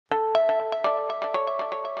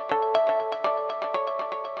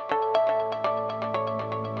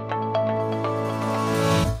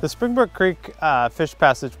The Springbrook Creek Fish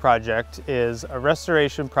Passage project is a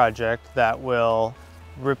restoration project that will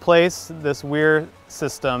replace this weir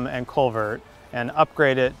system and culvert and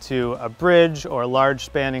upgrade it to a bridge or large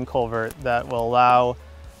spanning culvert that will allow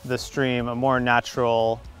the stream a more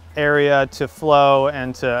natural area to flow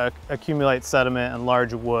and to accumulate sediment and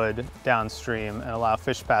large wood downstream and allow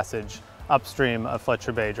fish passage upstream of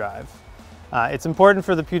Fletcher Bay Drive. It's important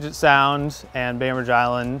for the Puget Sound and Bainbridge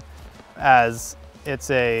Island as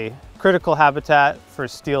it's a critical habitat for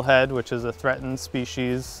steelhead, which is a threatened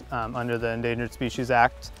species under the Endangered Species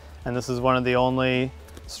Act. And this is one of the only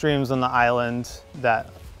streams on the island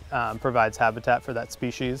that provides habitat for that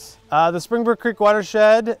species. The Springbrook Creek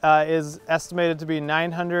watershed is estimated to be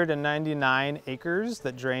 999 acres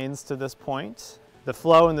that drains to this point. The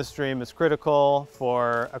flow in the stream is critical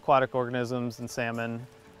for aquatic organisms and salmon.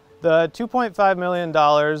 The $2.5 million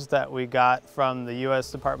that we got from the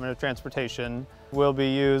U.S. Department of Transportation will be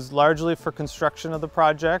used largely for construction of the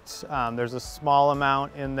project. There's a small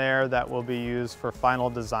amount in there that will be used for final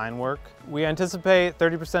design work. We anticipate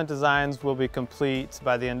 30% designs will be complete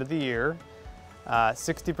by the end of the year.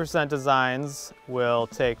 60% designs will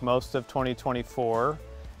take most of 2024,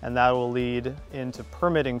 and that will lead into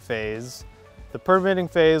permitting phase. The permitting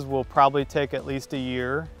phase will probably take at least a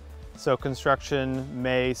year, so construction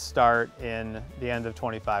may start in the end of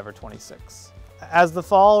 25 or 26. As the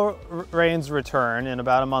fall rains return in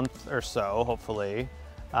about a month or so, hopefully,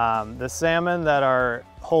 the salmon that are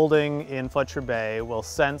holding in Fletcher Bay will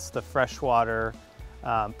sense the freshwater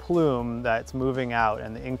plume that's moving out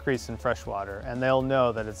and the increase in freshwater, and they'll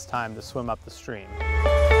know that it's time to swim up the stream.